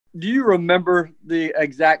Do you remember the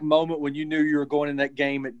exact moment when you knew you were going in that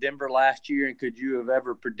game at Denver last year, and could you have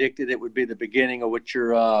ever predicted it would be the beginning of what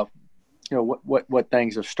your, what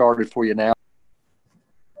things have started for you now?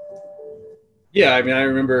 Yeah, I mean, I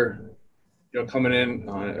remember, coming in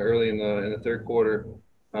early in the third quarter.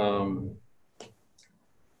 Um,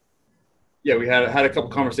 yeah, we had a couple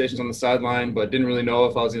conversations on the sideline, but didn't really know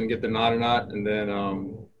if I was going to get the nod or not. And then,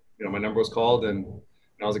 my number was called, and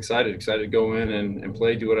I was excited to go in and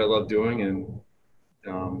play, do what I love doing. And,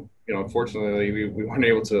 unfortunately, we weren't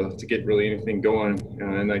able to get really anything going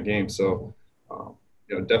in that game. So,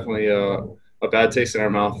 definitely a bad taste in our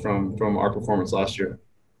mouth from our performance last year.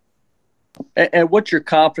 And what's your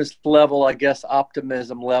confidence level, I guess,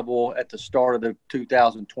 optimism level at the start of the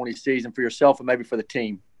 2020 season for yourself and maybe for the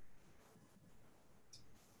team?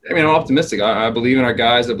 I mean, I'm optimistic. I believe in our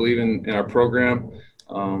guys. I believe in our program.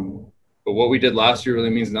 But what we did last year really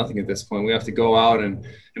means nothing at this point. We have to go out and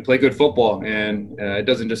play good football. And it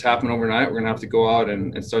doesn't just happen overnight. We're going to have to go out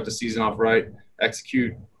and start the season off right,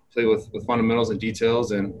 execute, play with fundamentals and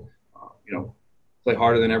details, and, play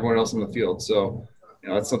harder than everyone else on the field. So,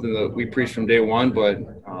 that's something that we preach from day one, but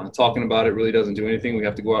talking about it really doesn't do anything. We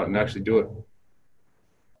have to go out and actually do it.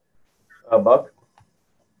 Buck?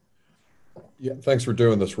 Yeah, thanks for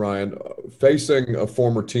doing this, Ryan. Facing a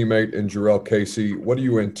former teammate in Jarrell Casey, what do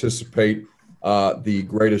you anticipate the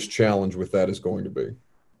greatest challenge with that is going to be?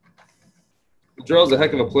 Jarrell's a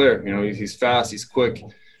heck of a player. He's fast, he's quick.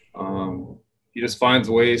 He just finds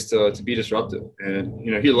ways to be disruptive. And,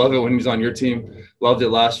 he loved it when he was on your team. Loved it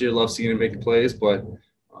last year. Loved seeing him making plays. But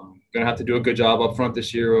going to have to do a good job up front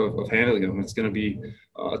this year of handling him. It's going to be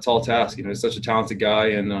a tall task. He's such a talented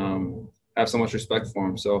guy, and have so much respect for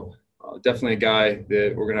him. So definitely a guy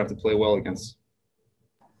that we're going to have to play well against.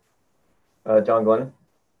 John Glennon?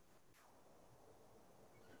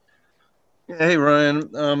 Hey,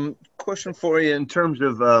 Ryan. Question for you in terms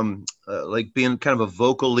of like being kind of a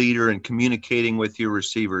vocal leader and communicating with your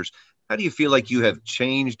receivers. How do you feel like you have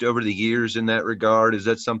changed over the years in that regard? Is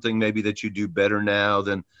that something maybe that you do better now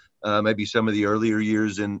than maybe some of the earlier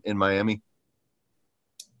years in Miami?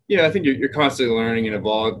 Yeah, I think you're constantly learning and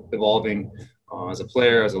evolving as a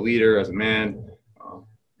player, as a leader, as a man.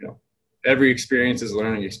 Every experience is a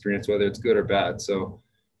learning experience, whether it's good or bad. So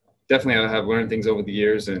definitely I have learned things over the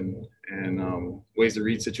years and ways to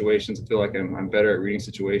read situations. I feel like I'm better at reading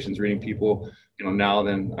situations, reading people, now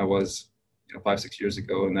than I was, 5-6 years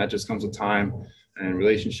ago. And that just comes with time and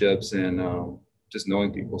relationships and just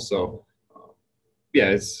knowing people. So yeah,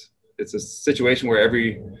 it's a situation where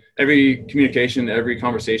every communication, every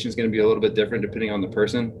conversation is going to be a little bit different depending on the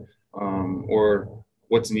person or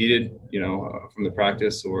what's needed, from the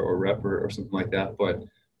practice or rep or something like that. But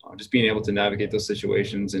just being able to navigate those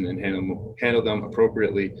situations and handle them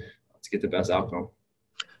appropriately to get the best outcome.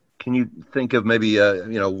 Can you think of maybe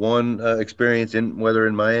one experience in whether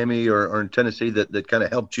in Miami or in Tennessee that kind of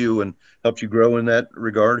helped you grow in that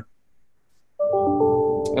regard?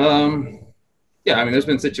 Yeah, I mean, there's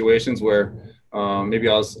been situations where maybe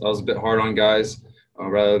I was a bit hard on guys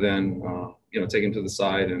rather than taking them to the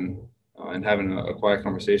side and having a quiet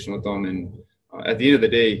conversation with them. And at the end of the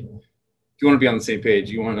day, if you want to be on the same page,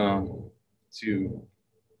 you want to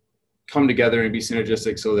come together and be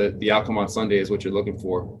synergistic so that the outcome on Sunday is what you're looking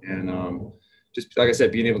for. And just like I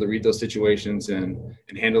said, being able to read those situations and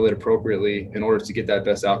handle it appropriately in order to get that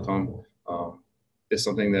best outcome is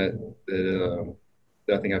something that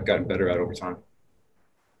I think I've gotten better at over time.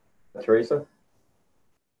 Teresa?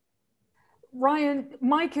 Ryan,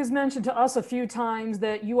 Mike has mentioned to us a few times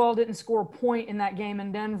that you all didn't score a point in that game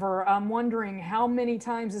in Denver. I'm wondering how many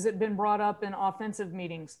times has it been brought up in offensive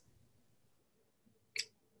meetings?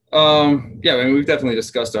 Yeah, I mean, we've definitely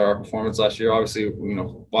discussed our performance last year. Obviously,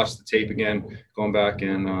 watched the tape again, going back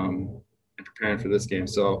and preparing for this game.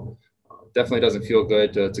 So definitely doesn't feel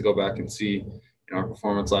good to go back and see our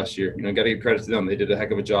performance last year. Got to give credit to them. They did a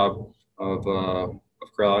heck of a job of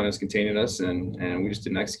corralling us, containing us, and we just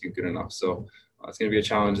didn't execute good enough. So it's going to be a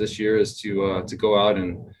challenge this year is to go out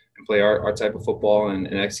and play our type of football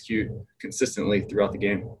and execute consistently throughout the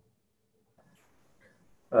game.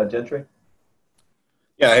 Gentry?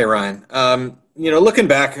 Yeah, hey, Ryan. Looking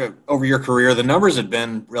back over your career, the numbers had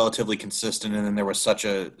been relatively consistent, and then there was such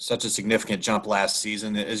a significant jump last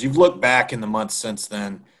season. As you've looked back in the months since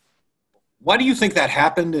then, why do you think that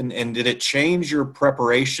happened, and did it change your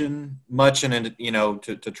preparation much, and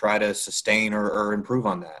to try to sustain or improve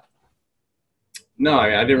on that? No,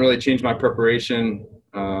 I didn't really change my preparation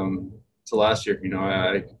to last year.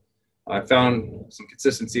 I found some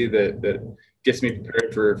consistency that gets me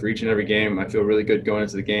prepared for each and every game. I feel really good going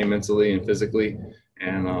into the game mentally and physically,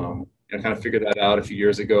 and kind of figured that out a few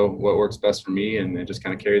years ago, what works best for me, and just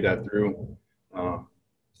kind of carried that through.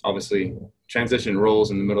 Obviously, transition roles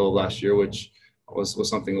in the middle of last year, which was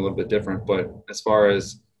something a little bit different. But as far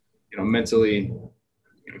as, mentally,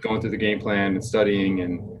 going through the game plan and studying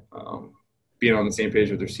and being on the same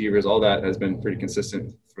page with receivers, all that has been pretty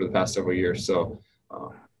consistent for the past several years. So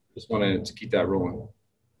just wanted to keep that rolling.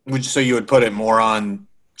 So you would put it more on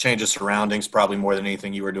change of surroundings, probably more than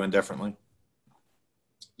anything you were doing differently?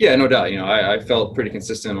 Yeah, no doubt. I felt pretty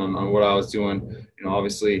consistent on what I was doing.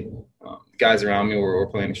 Obviously, the guys around me were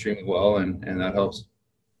playing extremely well, and that helps.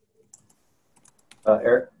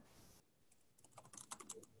 Eric?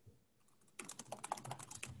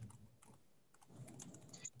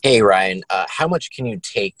 Hey, Ryan, how much can you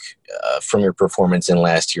take from your performance in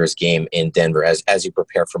last year's game in Denver as you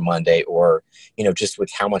prepare for Monday, or, just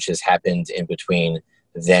with how much has happened in between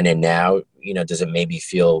then and now, does it maybe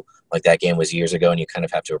feel like that game was years ago and you kind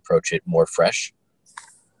of have to approach it more fresh?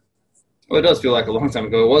 Well, it does feel like a long time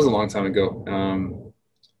ago. It was a long time ago.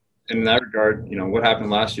 In that regard, what happened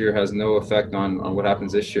last year has no effect on what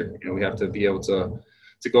happens this year. We have to be able to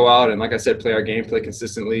go out and, like I said, play our game, play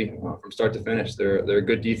consistently from start to finish. They're a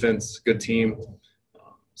good defense, good team,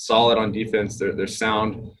 solid on defense. They're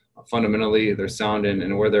sound fundamentally. They're sound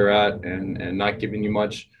in where they're at and not giving you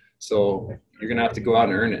much. So you're going to have to go out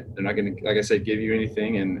and earn it. They're not going to, like I said, give you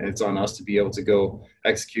anything, and it's on us to be able to go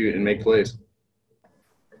execute and make plays.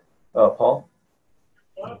 Paul?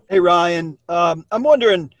 Hey, Ryan. I'm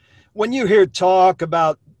wondering, when you hear talk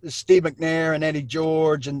about Steve McNair and Eddie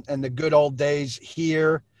George and the good old days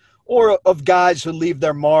here, or of guys who leave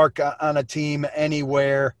their mark on a team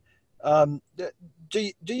anywhere,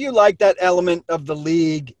 do you like that element of the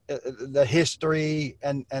league, the history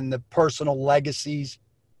and the personal legacies?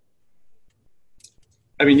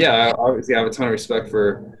 I mean, yeah, obviously I have a ton of respect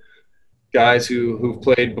for guys who've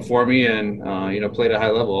played before me and, played at a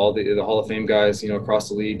high level, all the Hall of Fame guys, across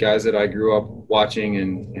the league, guys that I grew up watching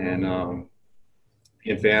and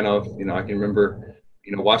being a fan of. I can remember,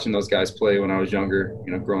 watching those guys play when I was younger,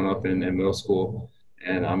 growing up in middle school,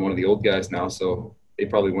 and I'm one of the old guys now, so they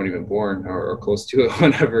probably weren't even born or close to it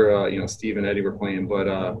whenever, Steve and Eddie were playing.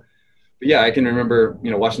 But yeah, I can remember,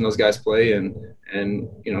 watching those guys play and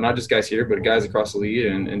not just guys here, but guys across the league,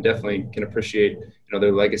 and definitely can appreciate,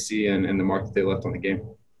 their legacy and the mark that they left on the game.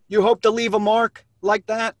 You hope to leave a mark like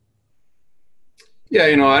that? Yeah,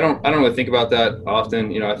 I don't really think about that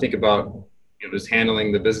often. I think about, just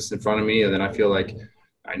handling the business in front of me, and then I feel like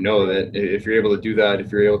I know that if you're able to do that,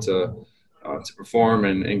 if you're able to perform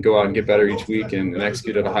and go out and get better each week and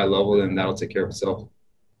execute at a high level, then that'll take care of itself.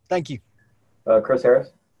 Thank you. Chris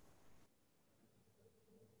Harris?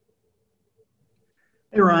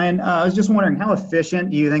 Hey, Ryan, I was just wondering, how efficient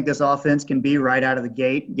do you think this offense can be right out of the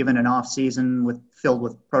gate, given an off season filled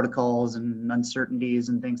with protocols and uncertainties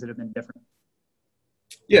and things that have been different?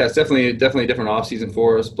 Yeah, it's definitely a different off season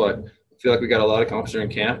for us, but I feel like we got a lot accomplished during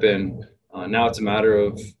camp, and now it's a matter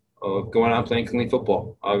of going out and playing clean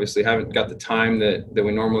football. Obviously, haven't got the time that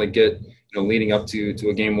we normally get, leading up to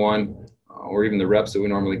a game one, or even the reps that we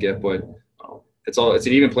normally get, but it's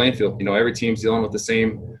an even playing field. Every team's dealing with the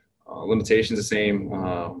same limitations, the same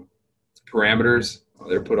parameters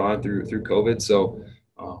they're put on through COVID. So,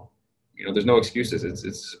 there's no excuses.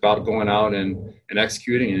 It's about going out and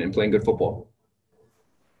executing and playing good football.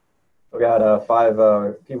 We got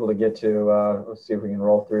 5 people to get to. Let's see if we can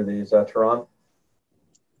roll through these. Teron?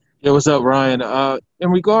 Yeah, what's up, Ryan? In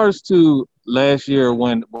regards to last year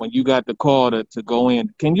when you got the call to go in,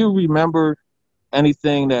 can you remember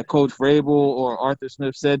anything that Coach Vrabel or Arthur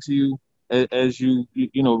Smith said to you as you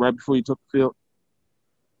right before you took the field?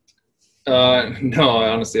 No,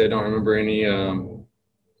 honestly, I don't remember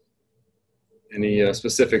any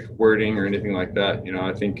specific wording or anything like that.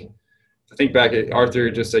 I think back at Arthur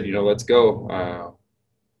just said, let's go.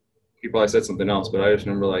 He probably said something else, but I just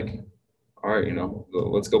remember like, all right,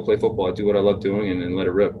 let's go play football. I do what I love doing and let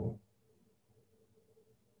it rip.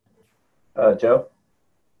 Joe?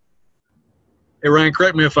 Hey, Ryan,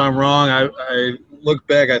 correct me if I'm wrong. I look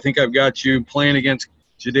back, I think I've got you playing against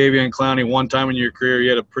Jadeveon Clowney one time in your career. You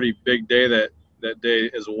had a pretty big day that day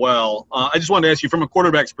as well. I just wanted to ask you, from a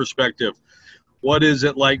quarterback's perspective, what is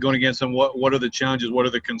it like going against him? What are the challenges? What are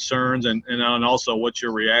the concerns? And also, what's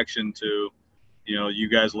your reaction to, you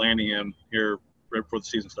guys landing him here right before the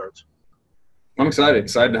season starts? I'm excited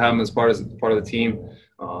to have him as part of the team.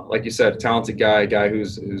 Like you said, talented guy, a guy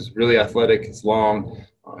who's really athletic, he's long.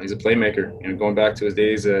 He's a playmaker. Going back to his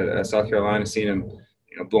days at South Carolina, seeing him,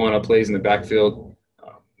 blowing up plays in the backfield.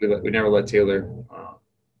 We never let Taylor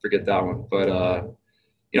forget that one. But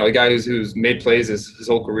a guy who's made plays his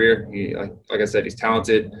whole career. Like I said, he's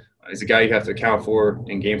talented. he's a guy you have to account for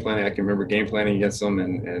in game planning. I can remember game planning against him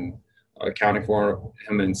and accounting for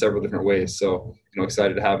him in several different ways. So,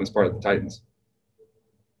 excited to have him as part of the Titans.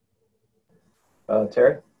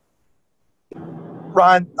 Terry?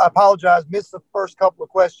 Ryan, I apologize. Missed the first couple of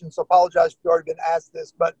questions, so apologize if you've already been asked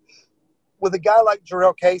this. But with a guy like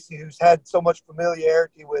Jurrell Casey, who's had so much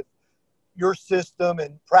familiarity with your system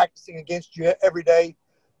and practicing against you every day,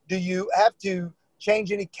 do you have to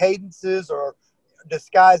change any cadences or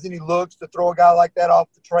disguise any looks to throw a guy like that off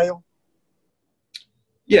the trail?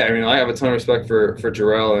 Yeah, I mean, I have a ton of respect for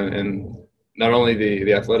Jurrell and not only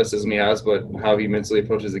the athleticism he has, but how he mentally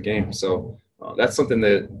approaches the game. So that's something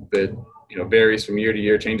that varies from year to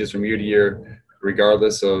year, changes from year to year,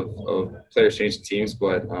 regardless of players changing teams.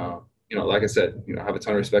 But like I said, I have a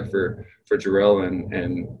ton of respect for Jurrell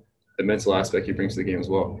and the mental aspect he brings to the game as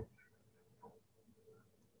well.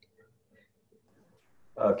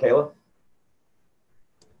 Kayla?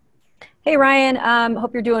 Hey, Ryan.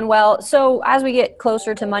 Hope you're doing well. So as we get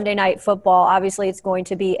closer to Monday Night Football, obviously it's going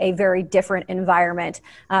to be a very different environment,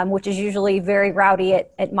 which is usually very rowdy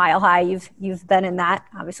at Mile High. You've been in that,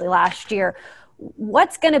 obviously, last year.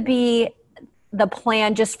 What's going to be the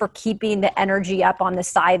plan just for keeping the energy up on the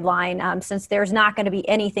sideline since there's not going to be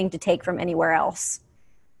anything to take from anywhere else?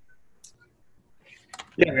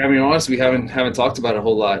 Yeah, I mean, honestly, we haven't talked about it a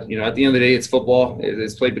whole lot. At the end of the day, it's football.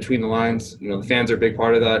 It's played between the lines. The fans are a big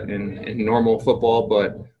part of that in normal football,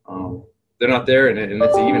 but they're not there, and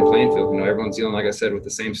it's an even playing field. Everyone's dealing, like I said, with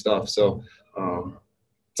the same stuff. So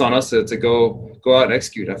it's on us to go out and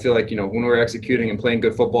execute. I feel like when we're executing and playing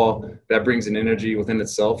good football, that brings an energy within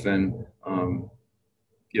itself, and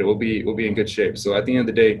we'll be in good shape. So at the end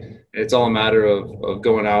of the day, it's all a matter of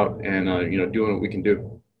going out and doing what we can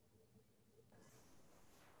do.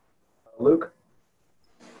 Luke?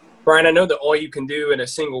 Brian, I know that all you can do in a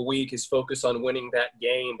single week is focus on winning that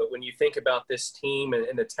game, but when you think about this team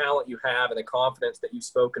and the talent you have and the confidence that you've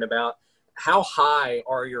spoken about, how high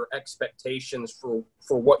are your expectations for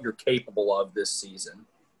what you're capable of this season?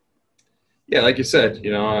 Yeah, like you said,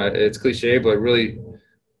 it's cliche, but really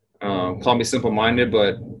call me simple-minded,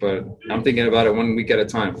 but I'm thinking about it 1 week at a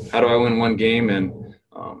time. How do I win one game, and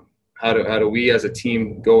how do we as a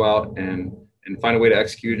team go out and find a way to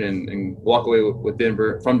execute and walk away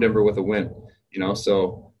from Denver with a win,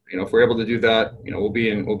 So, if we're able to do that, we'll be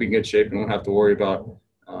in good shape and won't have to worry about,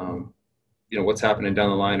 what's happening down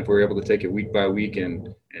the line if we're able to take it week by week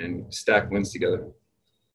and stack wins together.